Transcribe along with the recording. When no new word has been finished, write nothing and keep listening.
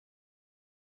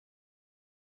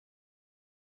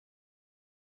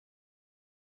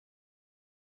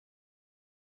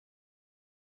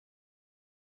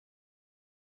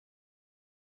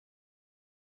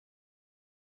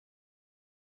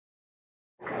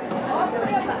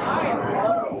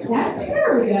Yes,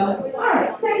 there we go. All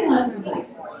right, second lesson tonight.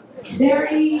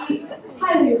 Very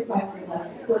highly requested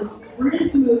lesson. So we're going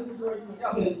to do Moses versus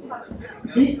Moses.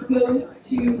 This goes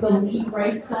to the Lee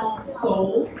Rice song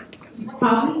Soul. You've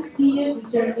probably seen it.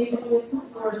 We generally been doing some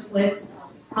floor splits.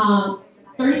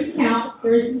 30 count,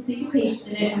 there is some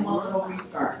syncopation in it, and one little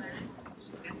restart.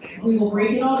 We will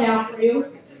break it all down for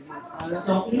you.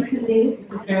 Don't be intimidated.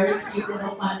 It's a very cute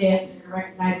little fun dance. You can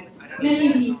recognize many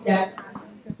of these steps.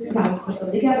 Just how we put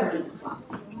them together in this one.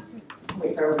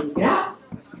 Wait for everybody to get out.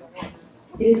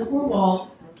 It is 4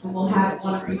 walls, and we'll have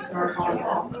one restart on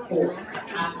all 4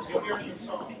 after 16.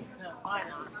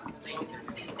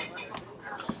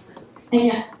 And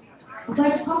yeah, I'm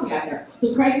glad you're talking back there.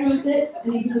 So Craig knows it,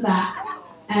 and he's in the back.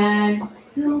 And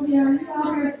Sylvia,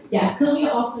 yeah, Sylvia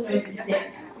also knows the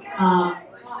sticks.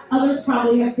 Others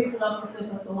probably have picked it up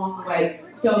with us along the way.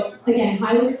 So again,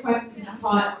 highly requested to be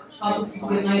taught. This was a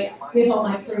good night. We have all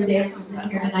my crew dancers in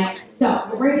here tonight. So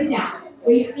we'll break it down.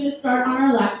 Weight's going to start on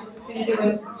our left. We're just going to do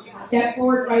a step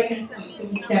forward, right, and point. So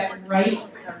we step right,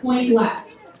 point,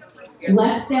 left.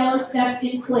 Left sailor step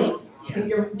in place. If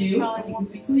you're new, I think we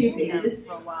see some new faces.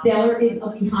 Sailor is a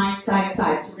behind, side,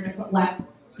 side. So we're going to put left,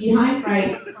 behind,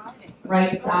 right,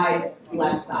 right side,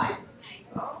 left side.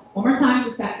 One more time,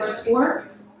 just that first 4.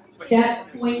 Step,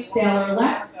 point, sailor,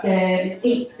 left, 7,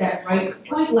 8. Step right,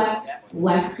 point, left,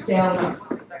 left, sailor.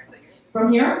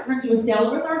 From here, we're going to do a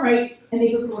sailor with our right and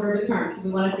make a quarter of a turn. So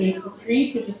we want to face the screen,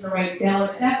 so just a right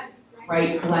sailor step,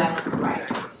 right, left, right.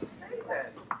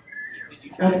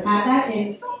 Let's add that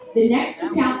in. The next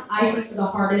 2 counts, I think, are the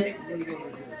hardest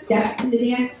steps in the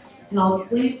dance, and I'll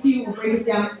explain it to you. We'll break it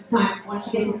down at times once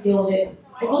you get the feel of it.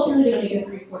 We're ultimately going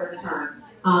to make a 3/4 turn.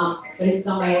 But it's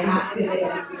done by a half pivot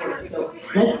and a quarter. So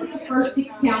let's get the first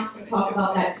 6 counts and talk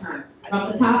about that turn.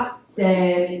 From the top,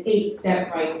 7, 8,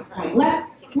 step right, point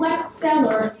left, left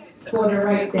sailor, quarter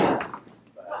right sailor.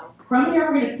 From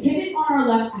here, we're going to pivot on our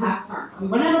left a half turn. So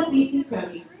we went out of facing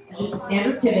Tony, so just a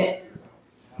standard pivot,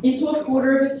 into a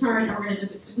quarter of a turn, and we're going to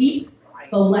just sweep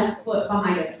the left foot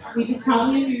behind us. Sweep is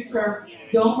probably a new term.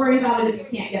 Don't worry about it if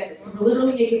you can't get this. So we're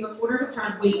literally making a quarter of a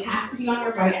turn. Weight has to be on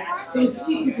your right. So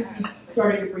sweep, you're just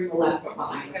starting to bring the left foot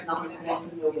behind us. Nothing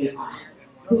fancy, no weight on it.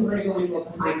 Because we're going to go into a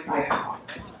behind side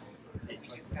cross.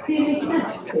 See, it makes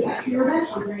sense. So that's your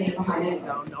eventually bringing it behind it.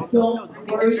 Don't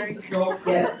worry, don't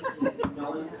get sweep. No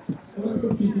one's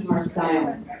critiquing our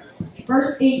style.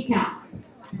 First 8 counts.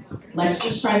 Let's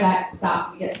just try that.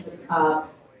 Stop. We get to the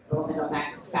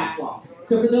back wall.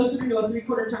 So for those who know, a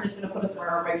 3/4 turn is going to put us where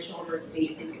our right shoulder is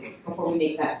facing before we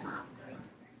make that turn.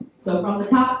 So from the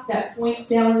top, step point,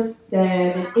 sailors,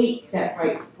 7, 8, step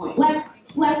right, point left,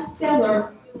 left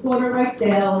sailor, quarter right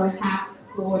sailor, half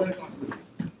quarter sweep.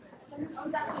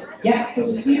 Yep, so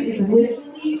the sweep is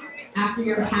literally after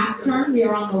your half turn, we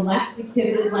are on the left, we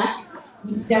pivoted left,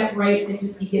 we step right and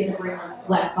just begin to bring our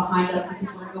left behind us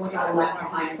because we're going to go with our left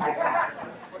behind side pass.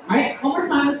 All right, one more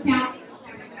time with counts.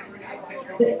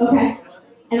 Okay,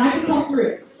 and I can come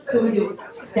through. So we do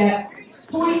step,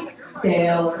 point,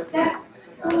 sailor, step,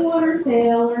 quarter,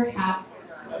 sailor, half,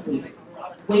 sweep.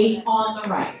 Weight on the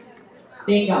right.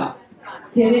 Bingo.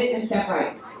 Pivot and step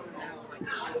right.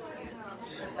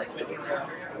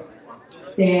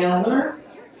 Sailor,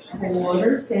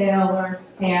 quarter, sailor,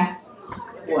 half,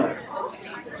 quarter.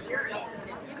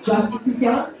 Just 2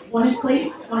 sailors, 1 in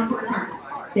place, 1 quarter turn.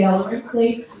 Sailor in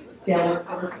place, sailor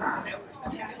quarter turn.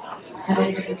 And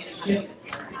then you're going to shift.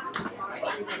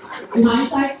 Behind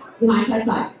side,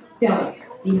 side. Sailor.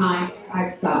 Behind,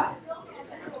 side.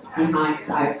 Behind,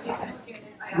 side.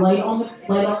 Light on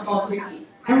the balls of your feet.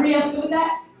 Everybody else good with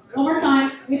that? One more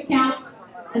time with counts,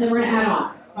 and then we're going to add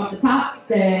on. From the top,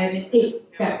 7,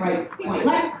 8. Step right, point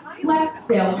left, left,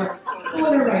 sailor,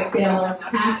 quarter right, sailor,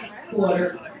 half,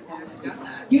 quarter,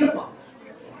 beautiful.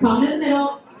 Come in the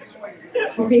middle.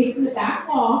 We're facing the back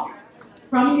wall.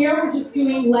 From here, we're just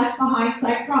doing left behind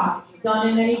side cross. Done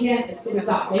in many dances. So we've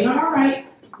got weight on our right.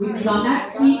 We've done that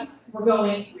sweep. We're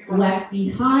going left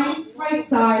behind, right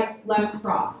side, left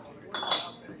cross.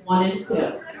 1 and 2.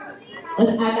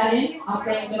 Let's add that in. I'll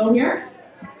stay in the middle here.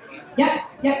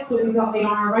 Yep. So we've got weight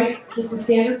on our right. Just a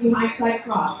standard behind side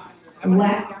cross.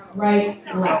 Left, right,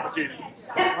 left. Yep.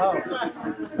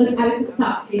 Let's add it to the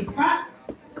top. Face front.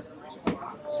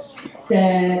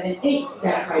 7, 8.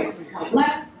 Step right, point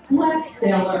left. Left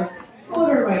sailor,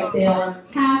 quarter right sailor,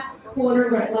 half, quarter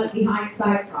right, left behind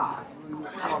side cross.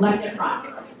 Left and front.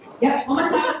 Yep, one more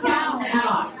time, count and add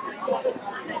on.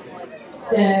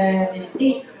 7,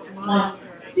 8, 1,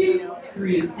 2,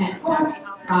 3, and 4,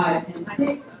 5, and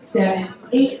 6, 7,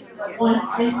 8, 1,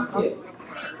 and 2.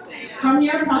 From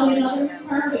here, probably another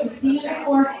turn, but you've seen it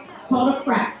before. It's called a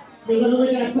press. You're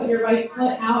literally going to put your right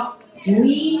foot out,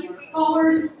 lean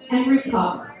forward, and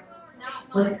recover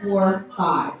for 4,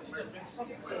 5.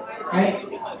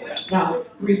 Right? No,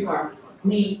 3, 4.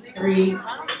 Lean, 3,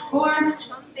 4.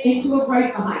 Into a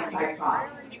right behind side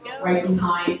cross. Right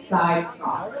behind side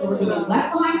cross. So we're doing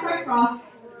left behind side cross,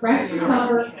 press,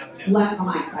 recover, left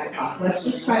behind side cross. Let's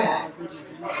just try that.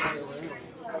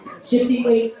 Shifting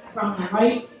weight from the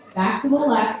right back to the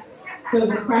left. So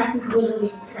the press is literally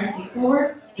just pressing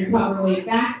forward, recover weight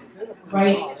back,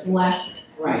 right, left,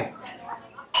 right.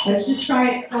 Let's just try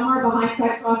it from our behind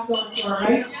side cross going to our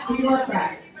right into our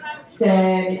press.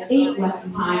 7, 8,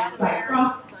 left behind side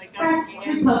cross, press,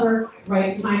 recover,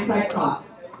 right behind side cross.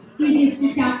 Easiest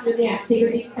 2 counts of the dance. Take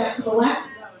a deep step to the left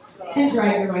and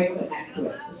drive your right foot next to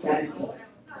it for 7 feet.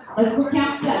 Let's go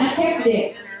count to that. That's half the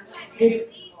dance. We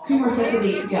have 2 more sets of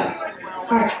 8 to go.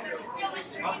 Alright.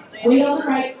 Weight on the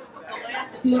right.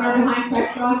 Doing our behind side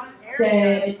cross.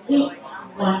 7, 8,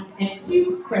 1 and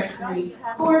 2. Press 3,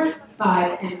 4,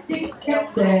 5 and 6. Step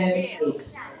 7, 8.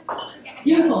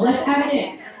 Beautiful. Let's add it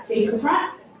in. Face the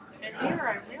front.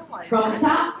 From the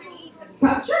top.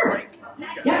 Top, sure.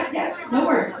 Yep, no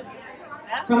worries.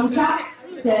 From the top,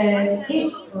 7,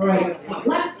 8, right,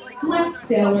 left,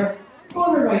 sailor,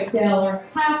 quarter, right, sailor,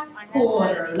 half,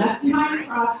 quarter, left behind,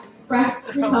 cross,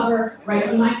 press, recover, right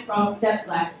behind, cross, step,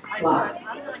 left, slide.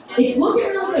 It's looking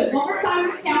really good. One more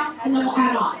time it counts, and then we'll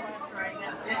add on.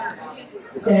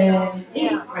 7,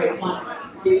 8, right, 1,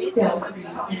 2, sailor, 3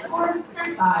 and 4,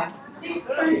 turn 5, 6,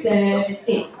 turn 7,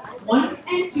 8. 1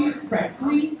 and 2, press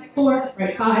 3, 4,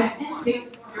 right 5 and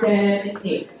 6, 7,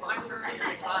 8.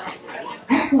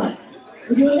 Excellent.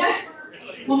 We're doing that?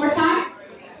 One more time?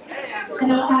 And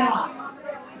then we'll add on.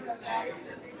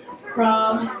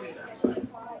 From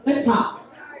the top.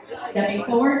 Stepping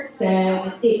forward,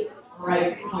 7, 8.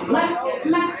 Right, left,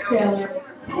 left sailor,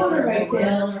 quarter right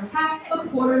sailor, half a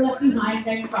quarter left behind,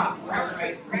 then cross, press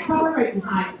right, recover right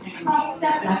behind, and cross,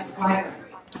 step left, slide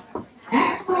right.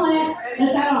 Excellent.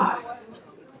 Let's add on.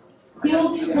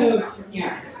 Heels and toes from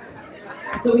here.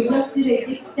 So we just did a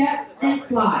big step and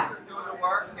slide.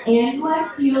 And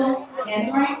left heel,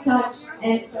 and right touch,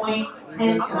 and point,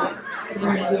 and point. So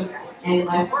we're going to do and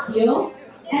left heel,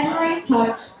 and right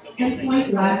touch, and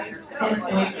point left, and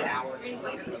point right.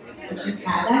 Let's just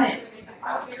add that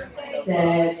in.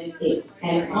 7, 8,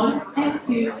 and 1, and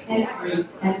 2, and 3,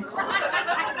 and 4.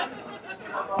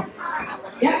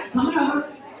 Yep, coming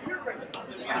over.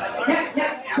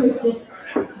 Yep. So it's just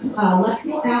left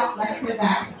heel out, left toe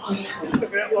back, point, 7,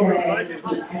 8,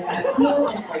 and left heel,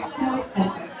 and right toe, and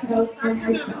right toe, and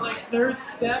right toe. Like third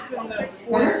step in the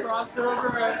 4th crossover.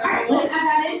 Alright, let's add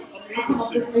that in. I'll come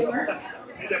up this way first.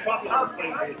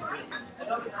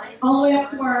 All the way up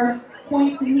to our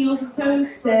points and heels and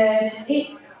toes. 7,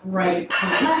 8, right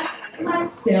and left, left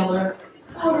sailor,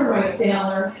 quarter right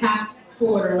sailor, half,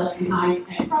 quarter left behind,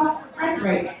 and cross, press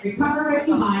right, recover right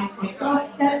behind, and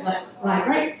cross, step left, slide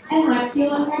right, and left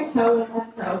heel and right toe, and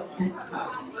left toe, and toe.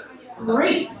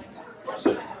 Great.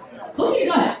 Looking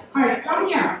good. Alright, from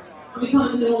here, let me come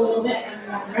in the middle a little bit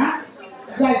and walk around.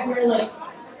 You guys were like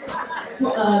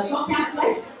 12 counts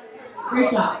today?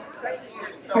 Great job.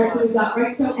 Alright, so we've got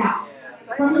right toe out.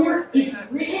 From here, it's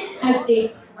written as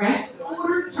a press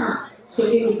quarter turn. So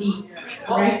it would be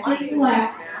pressing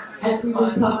left as we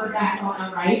would cover back on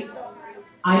the right.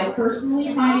 I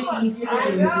personally find it easier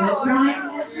to do a heel grind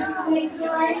than shifting weight to the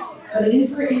right, but it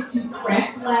is written to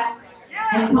press left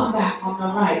and come back on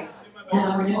the right. And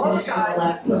then we're going to finish with the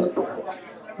left coaster.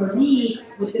 For me,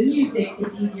 with the music,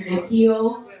 it's easier to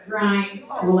heel, grind,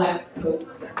 left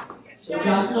coaster. So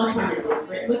just an alternative. It's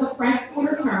written with a press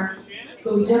quarter turn.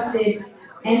 So we just did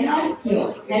and left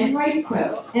heel, and right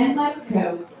toe, and left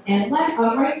toe, and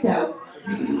right toe.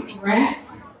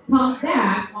 Press, come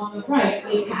back on the right.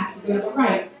 It has to go to the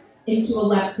right into a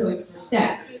left coaster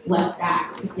step. Left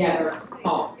back together,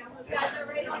 fall.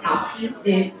 Option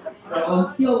is throw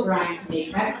a heel grind to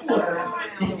make that quarter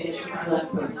and finish with our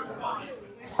left coaster.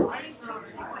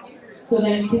 So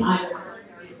then you can either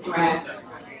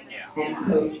press and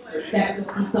coast or step. You'll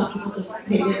see some people just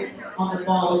pivot on the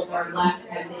ball with their left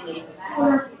as they make the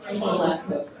quarter into a left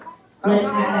coaster. Let's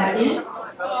add that in.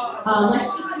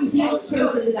 Let's just do heels,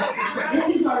 toes into that pattern.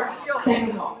 This is our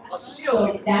second wall.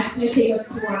 So that's going to take us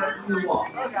to our new wall.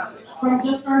 From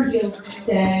just our heels,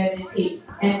 7, 8,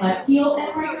 and left heel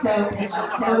and right toe, and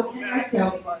left toe and right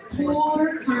toe.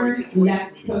 Quarter turn,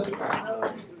 left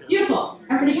coaster. Beautiful.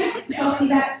 Everybody good? Did y'all see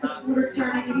that? The quarter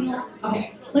turn and the heel?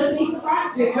 Okay. Let's face the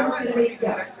front. We have one more set of 8 to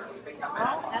go.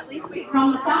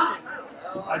 From the top,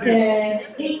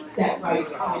 7, 8, step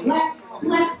right, left,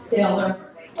 left sailor,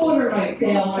 quarter right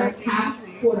sailor, half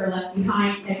quarter left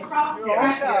behind, and cross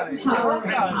press, recover right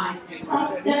behind, and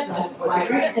cross step left, slide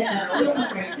right, and then heel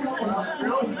and right toe, and left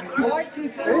heel and right toe.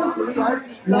 Practice this. I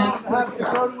just don't have to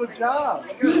go to a job.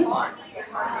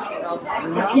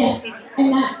 Yes,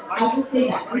 and that, I will say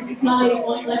that. This is not a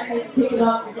one lesson, pick it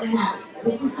up, you're going to have it.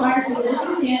 This requires a little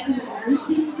bit of dancing, we'll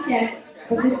reteach it again,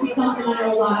 but this is something I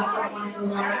know a lot of people want to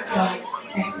learn, so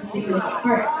thanks for sticking with it.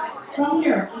 Alright, from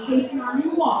here, we're facing our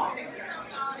new wall.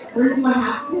 We're going to do a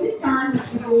half pivot turn,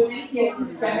 which we do in many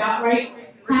cases, step out right,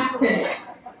 half pivot.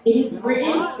 It is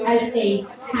written as a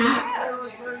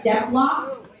half step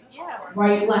block,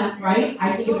 right, left, right.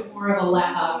 I think of it more of a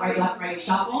right, left, right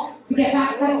shuffle to get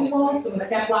back that wall. So a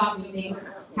step block, we think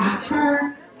half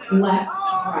turn, left,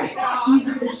 right.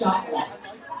 Easier to shuffle.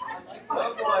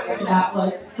 So that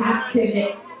was half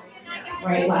pivot,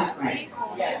 right, left, right.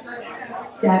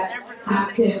 Step,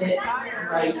 half pivot,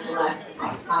 right, left.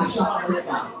 I shuffle as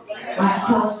well. I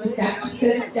tell them the step. She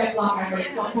says step block. I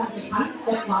write 12 times. How do you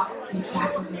step block in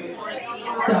exact moves?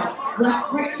 So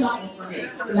left, right shuffle for me.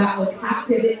 So that was half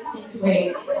pivot into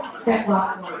a step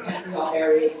block, or as we all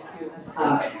vary it into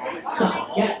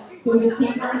shuffle. Yep. So we just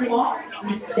keep turning the wall.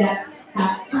 We step,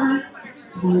 half turn,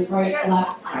 move right,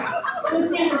 left, right. So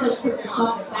standard like triple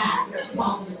shuffle back, which she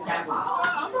calls it a step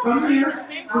block. From here,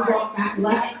 we walk back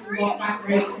left, we walk back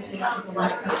right, and finish with the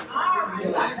left post. We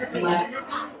go back left,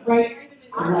 right,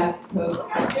 left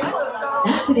post.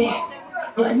 That's the dance.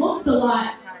 It looks a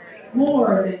lot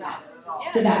more than that.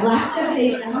 So that last 7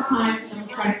 8 one more time, and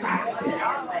we'll try to practice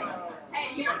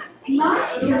it.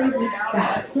 Not terribly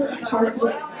fast. Certain parts of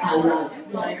it I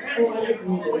love. Like so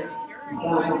good. I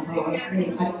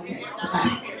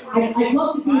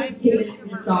love the two cadence in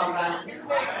the song.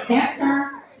 Half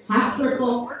turn, half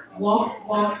triple, walk,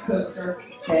 walk, coaster,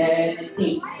 7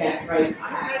 8, step right,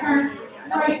 half turn,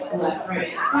 right, left,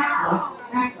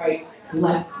 back, right,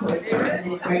 left, coaster,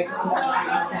 and then right, 4,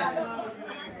 3, 7.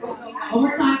 One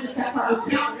more time, just that part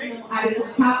with counts, and then we'll add it to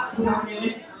the top, see how we're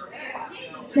doing.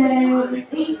 7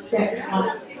 8, step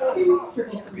 1, 2,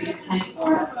 triple 3, and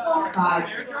 4, 5,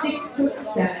 6, coaster,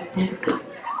 7, and 8.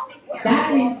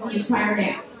 That is the entire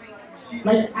dance.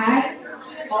 Let's add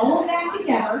all of that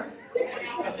together.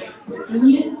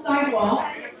 Meet in the side wall.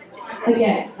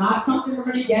 Again, not something we're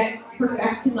going to get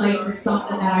perfect tonight, but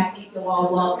something that I think you'll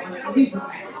all love to do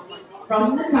perfect.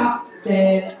 From the top,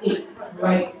 7 8,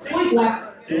 right, point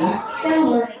left, left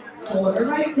sailor, quarter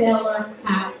right sailor,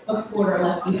 half a quarter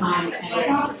left behind, and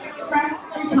cross, press,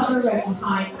 recover right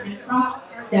behind, and cross,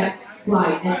 step,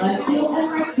 slide, and left heel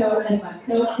and right toe, and left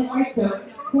toe and right toe,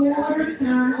 quarter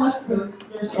turn, left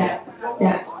coaster, step,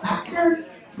 step, half turn,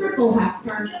 triple half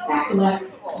turn, back left,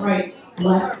 right,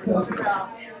 left coaster.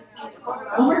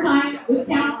 One more time, with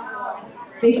counts,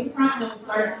 face the front, then we'll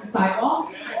start from the side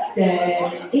wall.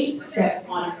 7 8, step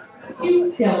 1, 2,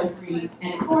 sailor 3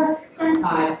 and 4, turn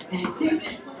 5 and 6,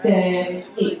 7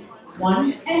 8,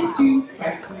 1 and 2,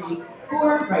 press 3,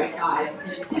 4, right 5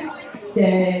 and 6,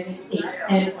 7 8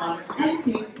 and 1 and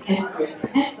 2 and 3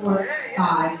 and 4,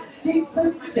 5, 6,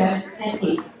 7 and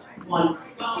 8, 1,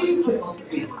 2, triple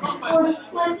 3 and 4,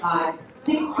 1, 5,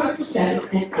 6, 7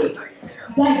 and 8.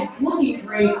 You guys, it's looking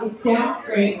great. It sounds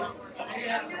great.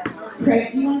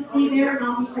 Craig, do you want to stay there and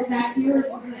I'll be right back here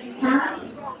as we do some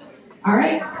turns? All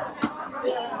right.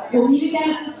 We'll meet again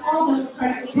at this wall, then we'll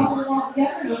try to get a couple of walls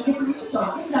together and we'll get the music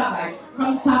going. Good job, guys.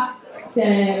 From the top,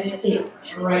 7 8,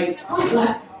 right, point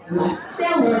left, left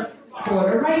sailor,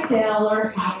 quarter right sailor,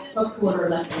 half a quarter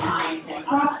left behind, and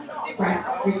cross, press,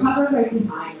 recover right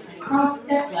behind, and cross,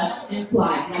 step left, and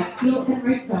slide, left heel and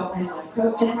right toe, and left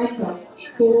toe and right toe,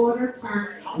 quarter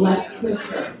turn, left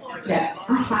coaster, step,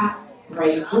 a half,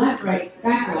 right,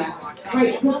 back left,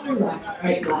 right coaster left,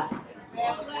 right left.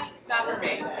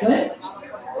 Good?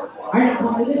 All right,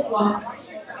 come to this wall.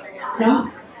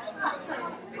 No?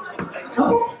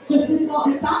 Okay, just this wall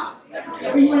and stop?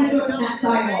 Or you want to do it from that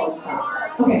side wall and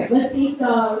stop? Okay, let's face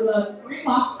the 3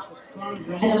 o'clock, and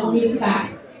then we'll meet at the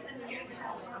back.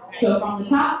 So from the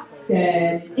top,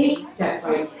 7 8, step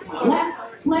right,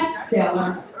 left, left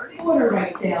sailor, quarter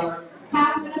right sailor,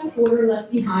 half and a quarter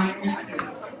left behind, and 2.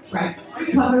 Press,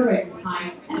 recover right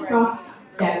behind, and cross,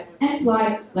 step, and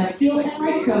slide, left heel and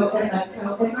right toe, and left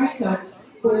toe and right toe,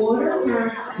 quarter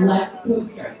turn, left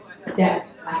coaster, step,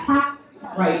 a half,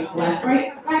 right,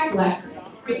 back left,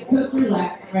 coaster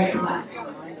left, right, left.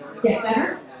 Get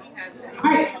better?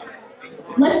 All right,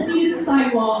 let's do the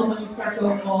side wall, and then we'll start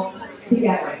going walls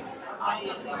together.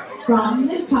 From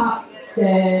the top,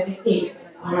 7 8,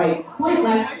 right, point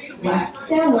left, left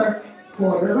sailor,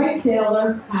 quarter right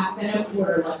sailor, half and a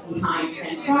quarter left behind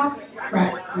and cross,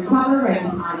 press, recover, right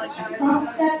behind and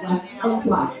cross, step left and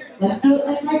slide. Left heel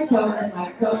and right toe and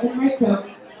left toe and right toe,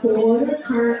 quarter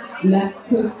turn, left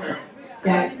coaster,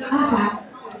 step, a half,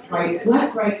 right,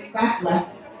 back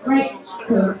left, right,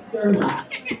 coaster,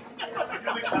 left.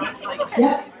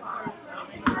 Yep.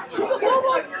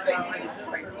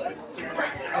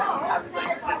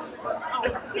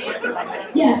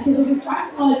 Yeah, so the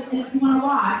request was, and if you want to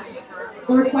watch,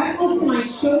 the request was, can I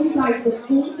show you guys the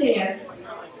full dance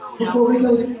before we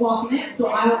go through walking it? So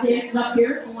I'll dance it up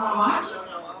here if you want to watch.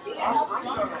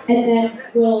 And then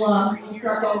we'll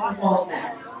start going from walls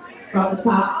now. From the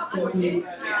top, it will be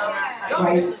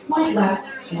right, point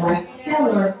left, left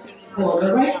sailor,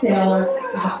 quarter right sailor,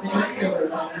 half and a quarter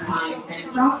left behind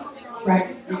and cross,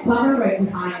 press, recover, right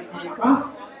behind and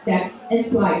cross, step and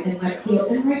slide, and left heel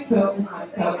and right toe, and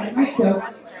left toe and right toe,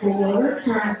 quarter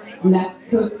turn, left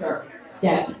coaster,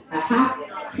 step, a half,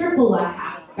 triple a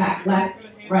half, back left,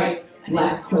 right,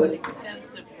 left coaster.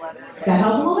 Does that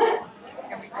help a little bit?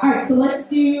 Alright, so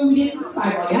we didn't do the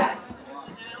sidewall yet.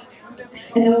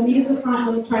 And then we'll meet at the front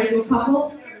and we'll try to do a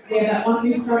couple. We have that one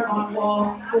restart on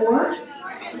wall 4.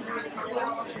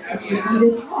 Which is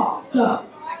this wall. So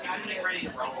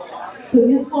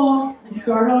this wall, we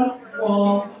start on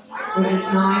wall, which is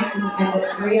 9, and we end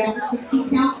at 3 after 16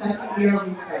 counts. That's going to be our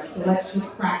restart. So let's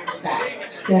just practice that.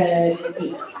 7,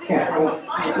 8. Step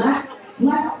right,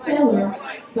 left sailor,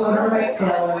 quarter right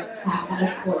sailor, half and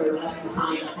a quarter left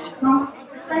behind and cross,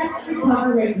 press,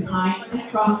 recover, right behind and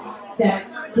cross, step,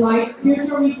 slide. Here's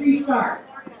where we restart.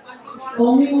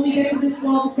 Only when we get to this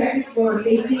wall, the second floor,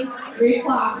 facing 3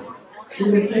 o'clock.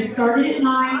 We would just started at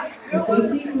 9, we're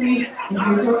facing 3, and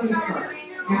here's our restart.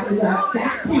 After the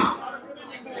exact count,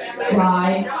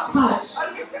 slide,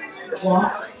 touch,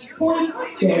 walk, point,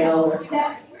 sailor,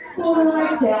 step, quarter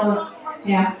right sailor,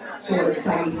 half, quarter,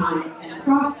 side behind, and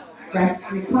cross,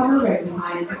 press, recover, right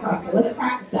behind, and cross. So let's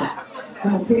practice that.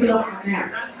 And we'll pick it up from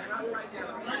there.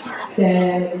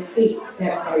 7, 8,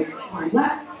 step right, point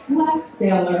left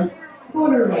sailor,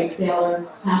 quarter right sailor,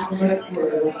 half and a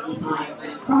quarter left behind,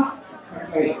 and cross,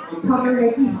 press right, recover,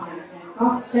 right behind, and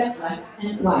cross, step left,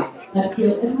 and slide. Left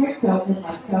heel and right toe, and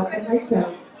left toe and right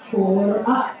toe, quarter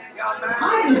up.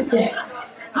 5 to 6.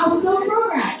 I was so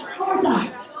programmed. One more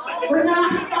time. We're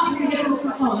not stopping to get over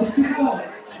the phone. Let's keep going.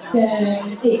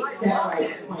 7, 8, step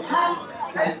right, point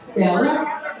left sailor,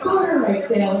 quarter right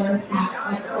sailor,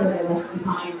 half left quarter left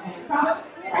behind and cross,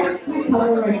 press,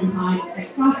 recover right behind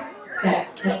and cross, step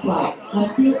and slide.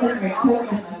 Left heel and right toe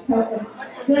and left toe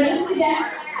and... Did I miss it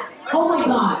again? Oh my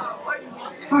god.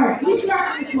 Alright, restart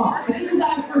from this wall. I think we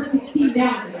got the first 16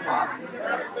 down this wall.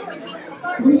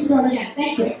 Restart again.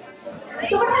 Thank you.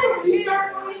 Someone had a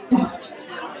restart for me? No.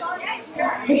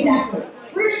 Exactly.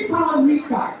 We're just talking about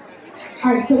restart.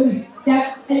 Alright, so we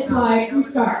step and slide,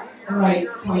 restart. Right,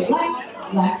 point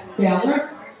left sailor,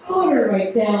 quarter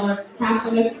right sailor, half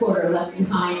and a quarter left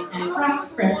behind and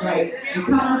cross, press right,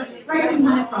 recover, right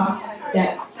behind cross,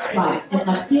 step, slide, and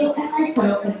left heel and right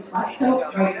toe, and left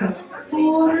toe, right toe,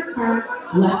 quarter turn,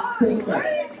 left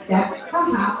coaster, step, a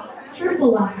half,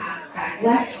 triple a half, back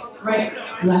left,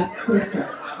 left coaster,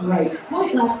 right,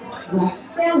 point left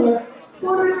sailor,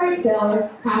 quarter right sailor,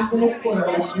 half and a quarter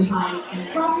left behind and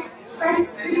cross,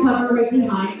 press, recover, right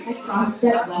behind, and cross,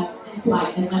 step left, and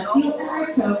slide, and left heel and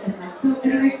right toe, and left toe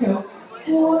and right toe,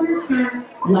 quarter turn,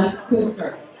 left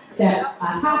coaster, step,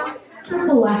 a half,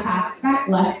 triple a half, back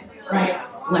left, right,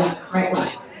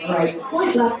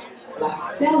 point left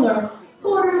sailor,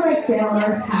 quarter right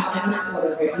sailor, half and a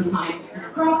quarter right behind, and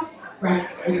cross,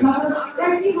 press, recover,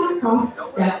 right behind,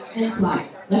 cross, step, and slide,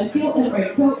 left heel and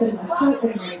right toe, and left toe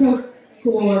and right toe,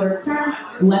 quarter turn,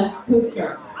 left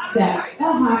coaster, step, a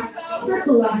half,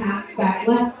 triple a half, back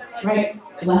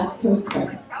left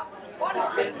coaster.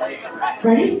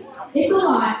 Ready? It's a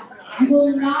lot. You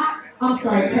will not, I'm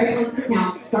sorry, Craig wants the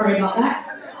counts. Sorry about that.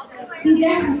 He's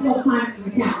asking 12 times for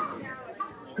the counts.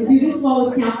 We'll do this while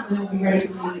with counts, and then we'll be ready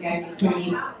for music after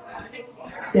 20.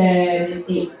 7,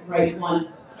 8, right,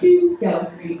 1, 2,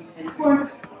 7, 3, and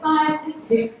 4, 5, and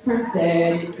 6, turn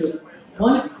 7, 8.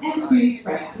 1 and 2,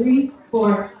 press 3,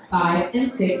 4, 5,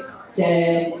 and 6,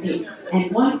 7, 8.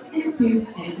 And 1 and 2,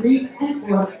 and 3, and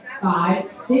 4,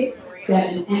 5, 6,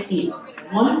 7, and 8.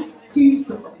 1, 2,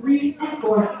 3, and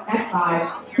 4, and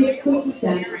 5, 6,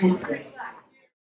 7, and 3.